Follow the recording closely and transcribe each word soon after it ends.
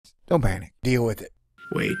Don't panic. Deal with it.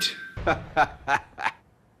 Wait.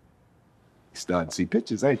 Starting to see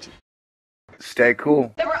pictures, ain't you? Stay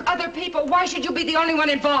cool. There were other people. Why should you be the only one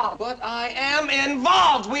involved? But I am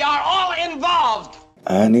involved. We are all involved.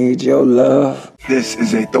 I need your love. This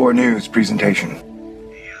is a Thor News presentation. Doesn't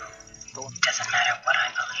matter what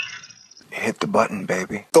I believe. Hit the button,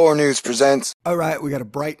 baby. Thor News presents. All right, we got a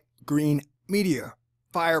bright green meteor,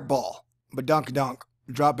 fireball, badunkadunk,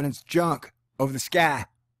 dropping its junk over the sky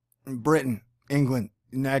in Britain, England,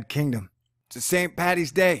 United Kingdom. It's a St.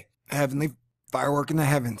 Patty's Day, a heavenly firework in the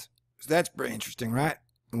heavens. So that's pretty interesting, right?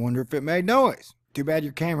 I wonder if it made noise. Too bad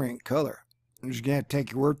your camera ain't color. I'm just gonna have to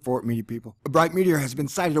take your word for it, media people. A bright meteor has been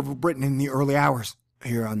sighted over Britain in the early hours,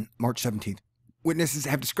 here on March 17th. Witnesses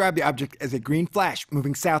have described the object as a green flash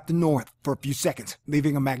moving south to north for a few seconds,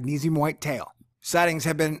 leaving a magnesium white tail. Sightings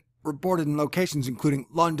have been reported in locations including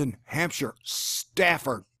London, Hampshire,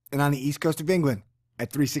 Stafford, and on the east coast of England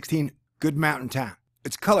at 3:16 Good Mountain Time.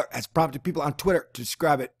 Its color has prompted people on Twitter to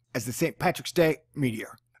describe it as the St. Patrick's Day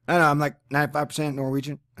meteor. I don't know, I'm like 95%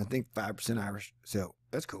 Norwegian, I think 5% Irish, so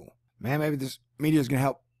that's cool. Man, maybe this meteor is going to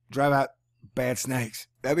help drive out bad snakes.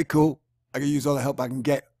 That'd be cool. I could use all the help I can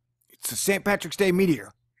get. It's a St. Patrick's Day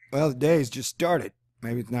meteor. Well, the day has just started.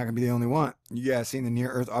 Maybe it's not going to be the only one. You guys seen the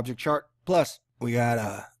near-Earth object chart? Plus, we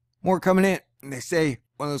got more coming in. And they say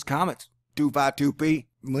one of those comets, 252P,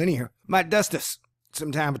 linear, might dust us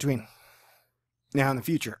sometime between now and the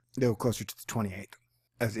future, though closer to the 28th,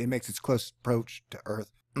 as it makes its close approach to Earth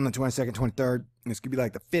on the 22nd, 23rd. And this could be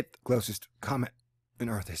like the 5th closest comet in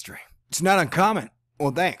Earth history. It's not uncommon.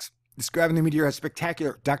 Well, thanks. Describing the meteor as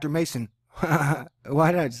spectacular, Dr. Mason. Why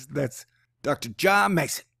not? That's Dr. John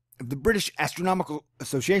Mason of the British Astronomical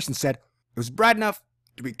Association said it was bright enough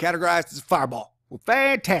to be categorized as a fireball. Well,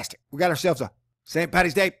 fantastic. We got ourselves a St.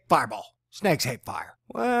 Patty's Day fireball. Snakes hate fire.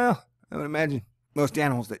 Well, I would imagine most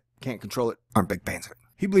animals that can't control it aren't big fans of it.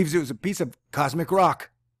 He believes it was a piece of cosmic rock,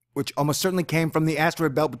 which almost certainly came from the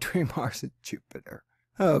asteroid belt between Mars and Jupiter.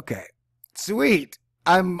 Okay, sweet.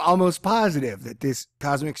 I'm almost positive that this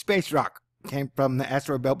cosmic space rock came from the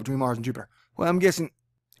asteroid belt between Mars and Jupiter. Well, I'm guessing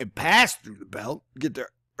it passed through the belt to get to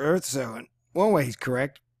Earth, so in one way he's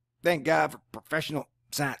correct. Thank God for professional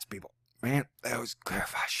science people. Man, that always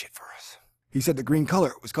clarifies shit for us. He said the green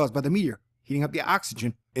color was caused by the meteor heating up the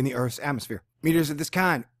oxygen in the Earth's atmosphere. Meteors of this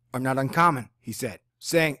kind are not uncommon, he said,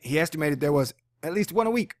 saying he estimated there was at least one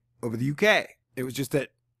a week over the UK. It was just that,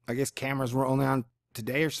 I guess cameras were only on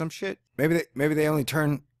today or some shit. Maybe they only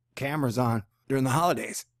turn cameras on during the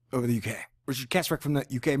holidays over the UK. Richard Kasrick from the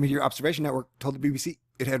UK Meteor Observation Network told the BBC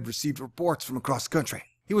it had received reports from across the country.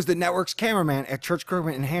 He was the network's cameraman at Church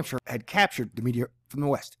Kirkman in Hampshire, had captured the meteor from the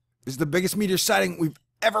west. This is the biggest meteor sighting we've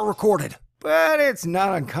ever recorded, but it's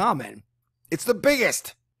not uncommon. It's the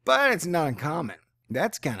biggest, but it's not uncommon.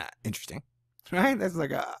 That's kind of interesting, right? That's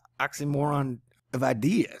like a oxymoron of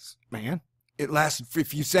ideas, man. It lasted for a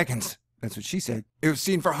few seconds. That's what she said. It was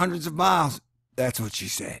seen for hundreds of miles. That's what she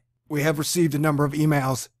said. We have received a number of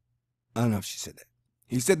emails. I don't know if she said that.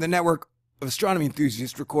 He said the network of astronomy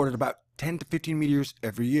enthusiasts recorded about 10 to 15 meteors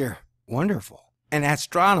every year. Wonderful. An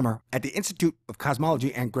astronomer at the Institute of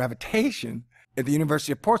Cosmology and Gravitation at the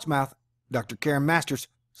University of Portsmouth, Dr. Karen Masters,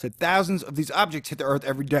 said thousands of these objects hit the Earth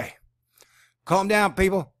every day. Calm down,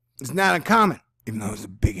 people. It's not uncommon, even though it was the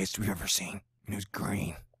biggest we've ever seen. And it was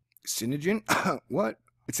green. Synogen? What?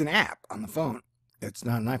 It's an app on the phone. It's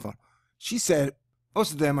not an iPhone. She said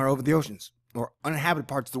most of them are over the oceans or uninhabited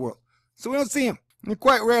parts of the world, so we don't see them. And it's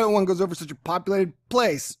quite rare that one goes over such a populated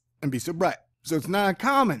place and be so bright. So it's not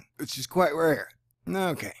uncommon. It's just quite rare.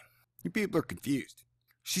 Okay, you people are confused.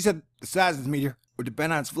 She said the size of the meteor would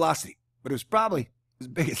depend on its velocity, but it was probably as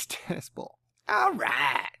big as a tennis ball. All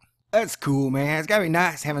right. That's cool, man. It's gotta be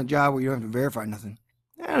nice having a job where you don't have to verify nothing.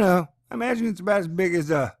 I don't know. I imagine it's about as big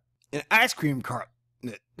as an ice cream cart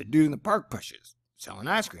that the dude in the park pushes, selling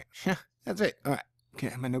ice cream. That's it. All right. Can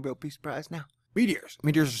I have my Nobel Peace Prize now? Meteors.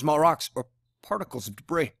 Meteors are small rocks or particles of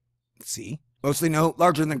debris. See? Mostly no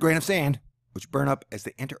larger than a grain of sand, which burn up as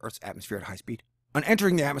they enter Earth's atmosphere at high speed. On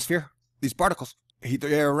entering the atmosphere, these particles heat the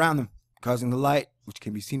air around them, causing the light, which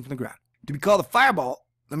can be seen from the ground. To be called a fireball,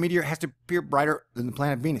 the meteor has to appear brighter than the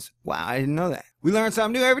planet Venus. Wow, I didn't know that. We learn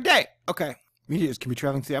something new every day. Okay. Meteors can be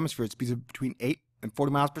traveling through the atmosphere at speeds of between 8 and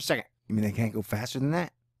 40 miles per second. You mean they can't go faster than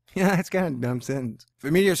that? Yeah, that's kind of a dumb sentence. If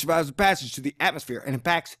a meteor survives the passage to the atmosphere and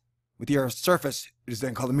impacts with the Earth's surface, it is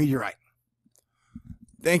then called a meteorite.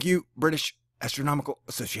 Thank you, British Astronomical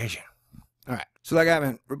Association. All right, so like I've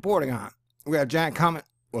been reporting on, we got a giant comet.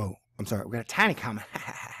 Whoa, I'm sorry, we got a tiny comet.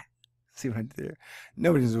 See what I did there?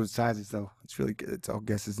 Nobody knows what size it is, though. It's really good. It's all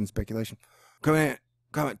guesses and speculation. Coming in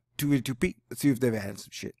Comet 282P. Let's see if they've added some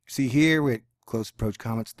shit. See here, we had close approach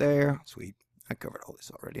comets there. Sweet. I covered all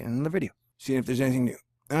this already in the video. Seeing if there's anything new.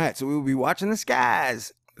 Alright, so we will be watching the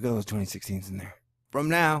skies. Look at those 2016s in there. From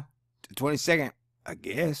now to the 22nd, I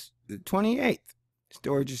guess, the 28th. The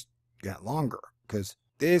story just got longer, because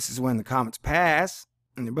this is when the comets pass,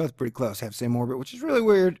 and they're both pretty close, have the same orbit, which is really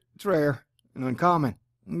weird. It's rare and uncommon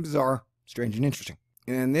and bizarre, strange and interesting.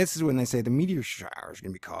 And this is when they say the meteor shower is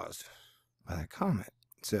going to be caused by that comet.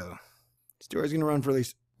 So, the story's going to run for at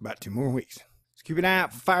least about 2 more weeks. So keep an eye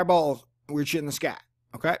out for fireballs and weird shit in the sky,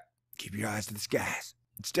 okay? Keep your eyes to the skies.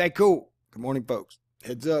 And stay cool. Good morning, folks.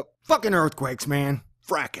 Heads up. Fucking earthquakes, man.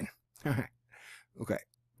 Fracking. Alright. Okay.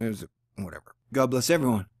 There's whatever. God bless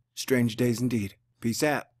everyone. Strange days indeed. Peace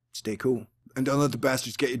out. Stay cool. And don't let the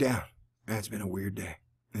bastards get you down. It's been a weird day.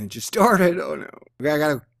 And it just started. Oh no. Okay, I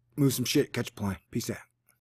gotta move some shit. Catch a plane. Peace out.